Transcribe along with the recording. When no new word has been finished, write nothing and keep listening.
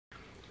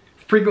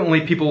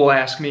Frequently people will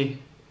ask me,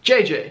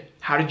 JJ,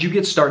 how did you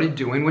get started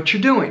doing what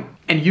you're doing?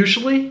 And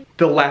usually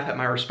they'll laugh at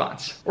my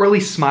response, or at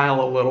least smile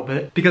a little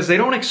bit, because they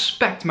don't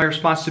expect my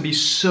response to be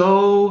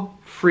so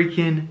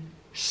freaking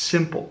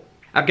simple.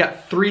 I've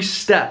got 3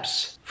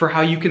 steps for how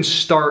you can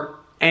start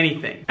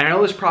anything. And I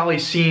know this probably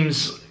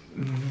seems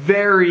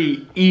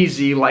very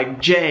easy, like,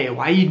 Jay,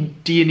 why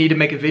do you need to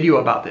make a video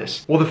about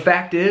this? Well, the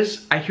fact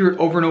is, I hear it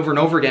over and over and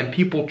over again,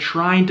 people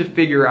trying to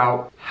figure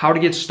out how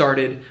to get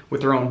started with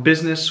their own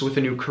business, with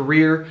a new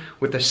career,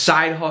 with a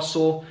side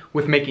hustle,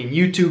 with making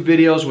YouTube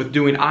videos, with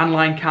doing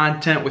online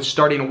content, with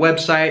starting a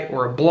website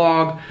or a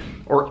blog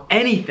or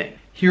anything.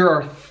 Here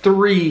are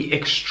 3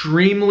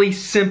 extremely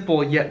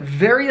simple yet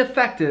very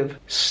effective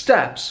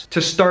steps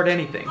to start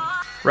anything.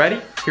 Ready?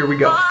 Here we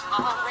go.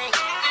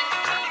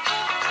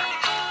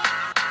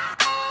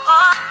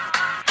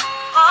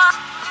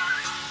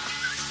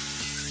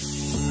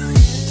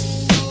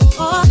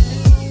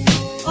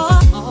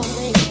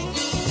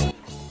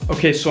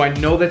 Okay, so I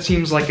know that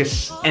seems like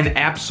an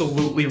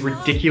absolutely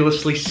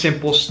ridiculously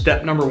simple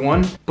step number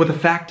 1, but the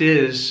fact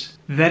is,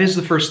 that is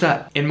the first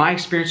step. In my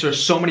experience, there are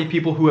so many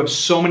people who have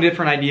so many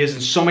different ideas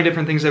and so many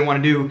different things they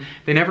want to do,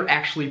 they never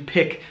actually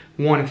pick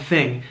one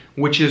thing,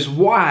 which is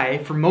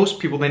why, for most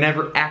people, they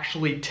never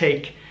actually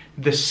take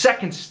the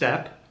second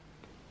step,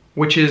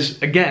 which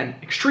is, again,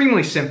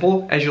 extremely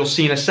simple, as you'll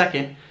see in a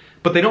second,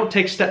 but they don't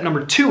take step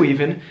number 2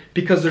 even,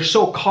 because they're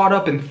so caught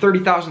up in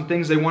 30,000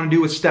 things they want to do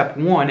with step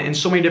 1 and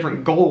so many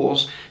different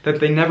goals that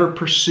they never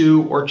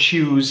pursue or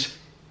choose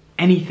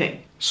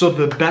anything. So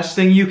the best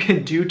thing you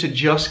can do to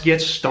just get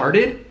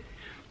started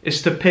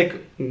is to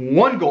pick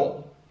one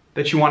goal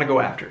that you want to go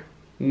after.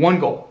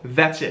 One goal.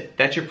 That's it.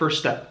 That's your first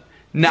step.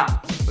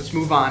 Now, let's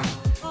move on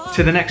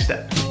to the next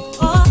step.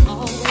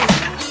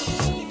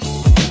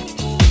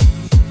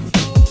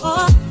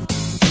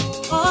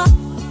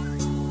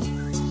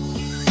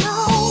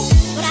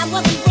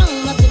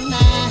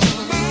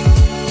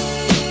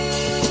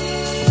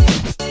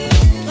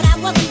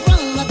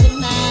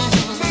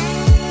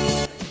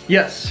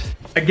 Yes,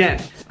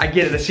 again, I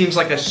get it. It seems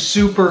like a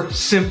super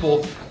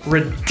simple,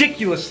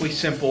 ridiculously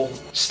simple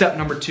step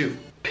number 2.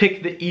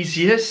 Pick the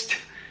easiest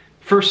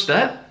first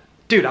step.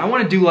 Dude, I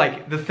want to do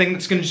like the thing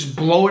that's going to just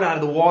blow it out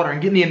of the water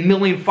and get me 1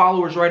 million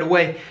followers right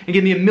away and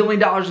get me $1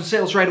 million in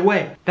sales right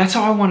away. That's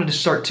how I wanted to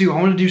start too.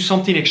 I wanted to do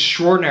something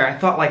extraordinary. I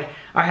thought like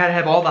I had to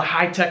have all the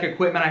high-tech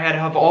equipment. I had to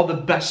have all the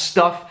best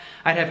stuff.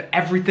 I'd have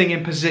everything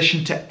in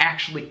position to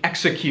actually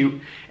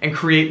execute and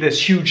create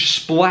this huge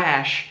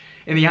splash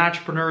in the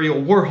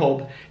entrepreneurial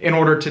world in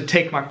order to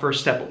take my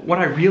first step. What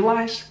I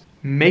realized,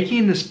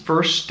 making this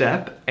first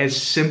step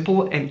as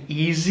simple and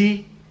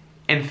easy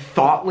and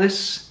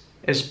thoughtless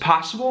as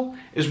possible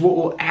is what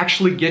will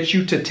actually get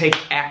you to take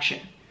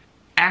action.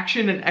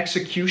 Action and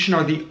execution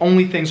are the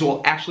only things that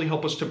will actually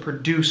help us to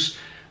produce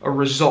a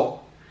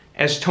result.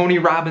 As Tony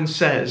Robbins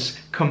says,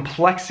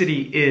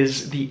 complexity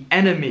is the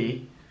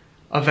enemy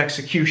of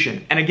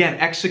execution. And again,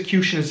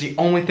 execution is the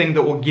only thing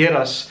that will get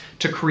us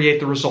to create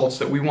the results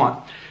that we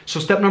want. So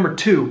step number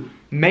 2,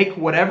 make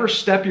whatever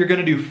step you're going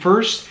to do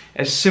first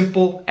as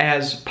simple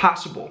as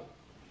possible.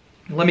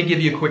 Let me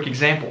give you a quick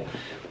example.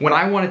 When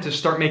I wanted to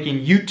start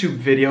making YouTube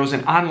videos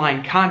and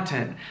online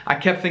content, I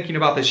kept thinking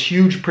about this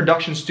huge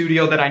production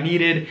studio that I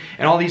needed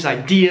and all these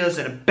ideas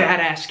and a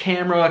badass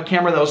camera, a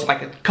camera that was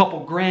like a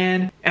couple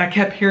grand. And I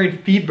kept hearing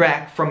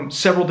feedback from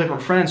several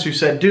different friends who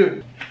said,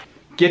 dude,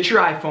 get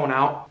your iPhone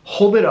out,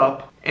 hold it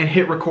up, and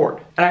hit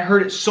record. And I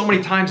heard it so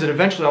many times that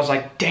eventually I was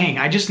like, dang,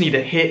 I just need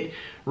to hit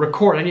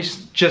record. I need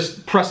to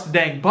just press the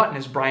dang button,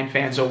 as Brian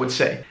Fanzo would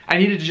say. I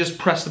needed to just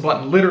press the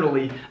button.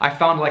 Literally, I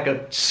found like a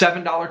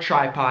 $7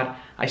 tripod,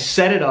 I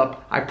set it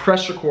up, I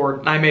pressed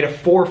record, and I made a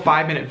 4 or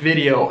 5 minute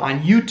video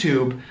on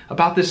YouTube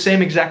about the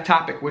same exact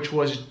topic, which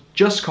was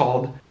just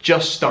called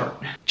Just Start.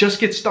 Just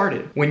get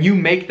started. When you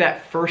make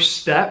that first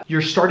step,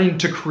 you're starting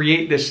to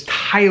create this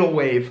tidal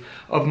wave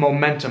of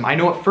momentum. I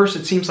know at first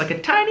it seems like a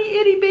tiny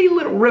itty bitty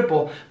little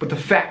ripple, but the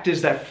fact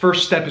is that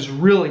first step is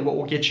really what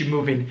will get you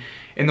moving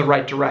in the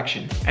right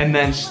direction. And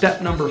then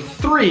step number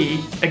 3,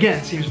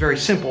 again, seems very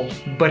simple,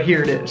 but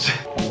here it is.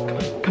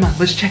 Come on,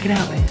 let's check it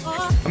out, man.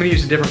 I'm gonna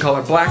use a different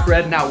color. Black,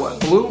 red, now what?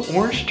 Blue,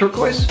 orange,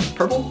 turquoise,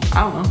 purple?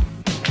 I don't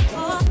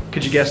know.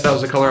 Could you guess that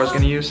was the color I was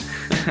gonna use?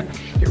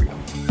 Here we go.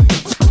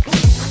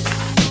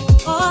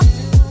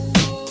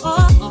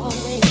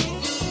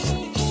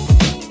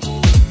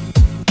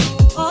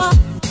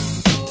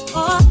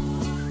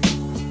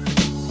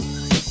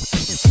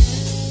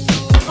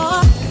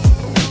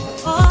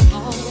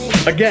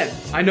 Again,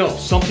 I know,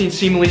 something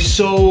seemingly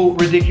so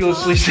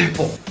ridiculously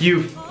simple.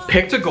 You've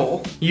picked a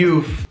goal,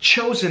 you've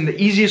chosen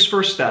the easiest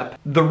first step.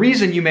 The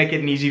reason you make it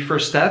an easy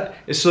first step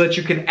is so that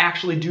you can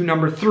actually do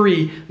number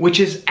 3, which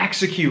is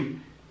execute.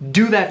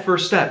 Do that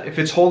first step. If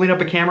it's holding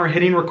up a camera,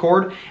 hitting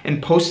record,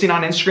 and posting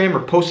on Instagram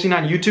or posting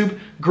on YouTube,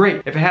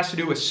 great. If it has to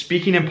do with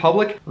speaking in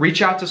public,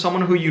 reach out to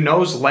someone who you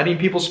know is letting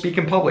people speak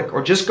in public,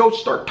 or just go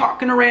start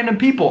talking to random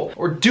people,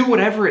 or do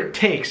whatever it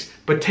takes,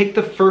 but take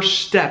the first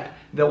step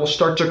that will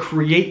start to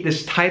create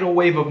this tidal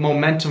wave of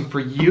momentum for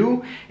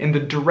you in the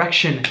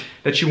direction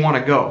that you want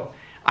to go.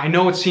 I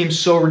know it seems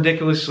so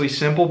ridiculously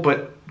simple,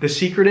 but the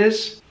secret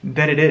is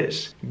that it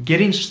is.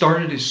 Getting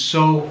started is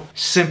so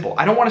simple.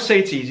 I don't want to say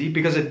it's easy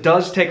because it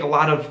does take a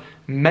lot of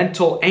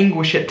mental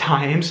anguish at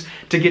times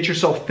to get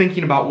yourself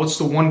thinking about what's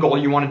the one goal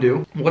you want to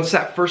do, what's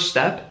that first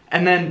step,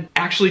 and then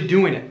actually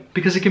doing it,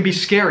 because it can be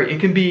scary. It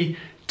can be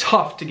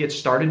tough to get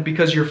started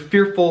because you're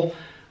fearful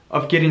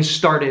of getting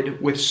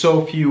started with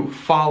so few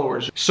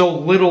followers, so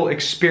little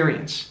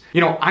experience.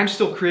 You know, I'm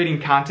still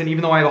creating content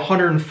even though I have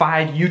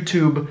 105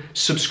 YouTube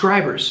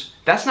subscribers.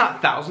 That's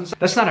not thousands,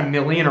 that's not a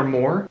million or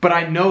more, but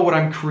I know what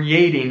I'm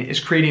creating is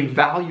creating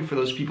value for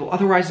those people.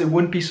 Otherwise they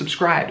wouldn't be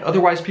subscribed.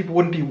 Otherwise people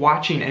wouldn't be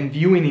watching and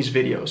viewing these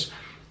videos.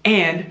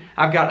 And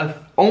I've got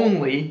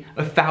only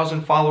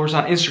 1,000 followers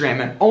on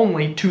Instagram and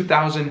only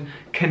 2,000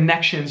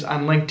 connections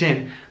on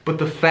LinkedIn. But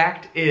the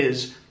fact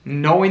is,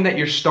 knowing that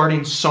you're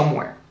starting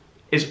somewhere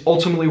is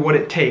ultimately what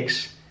it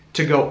takes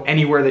to go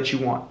anywhere that you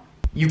want.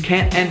 You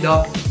can't end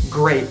up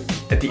great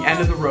at the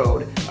end of the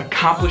road,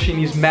 accomplishing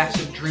these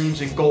massive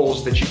dreams and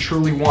goals that you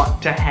truly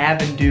want to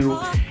have and do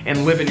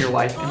and live in your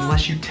life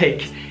unless you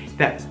take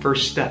that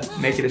first step.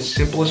 Make it as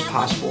simple as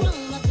possible.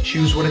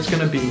 Choose what it's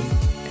gonna be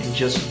and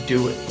just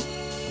do it.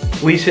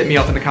 Please hit me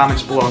up in the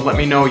comments below and let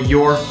me know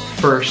your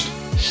first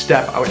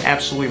step. I would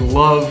absolutely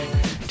love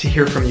to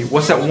hear from you.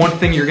 What's that one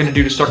thing you're gonna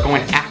do to start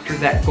going after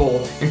that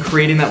goal and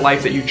creating that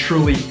life that you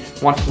truly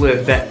want to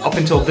live, that up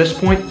until this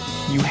point,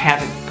 you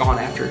haven't gone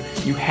after,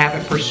 you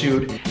haven't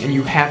pursued, and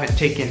you haven't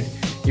taken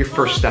your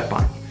first step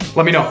on?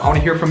 Let me know. I wanna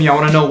hear from you. I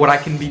wanna know what I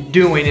can be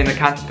doing and the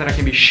content that I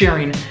can be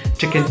sharing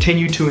to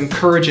continue to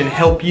encourage and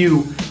help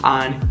you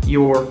on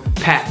your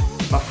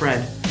path, my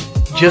friend.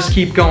 Just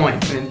keep going.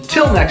 And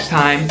until next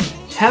time,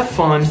 have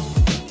fun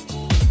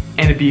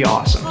and be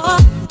awesome.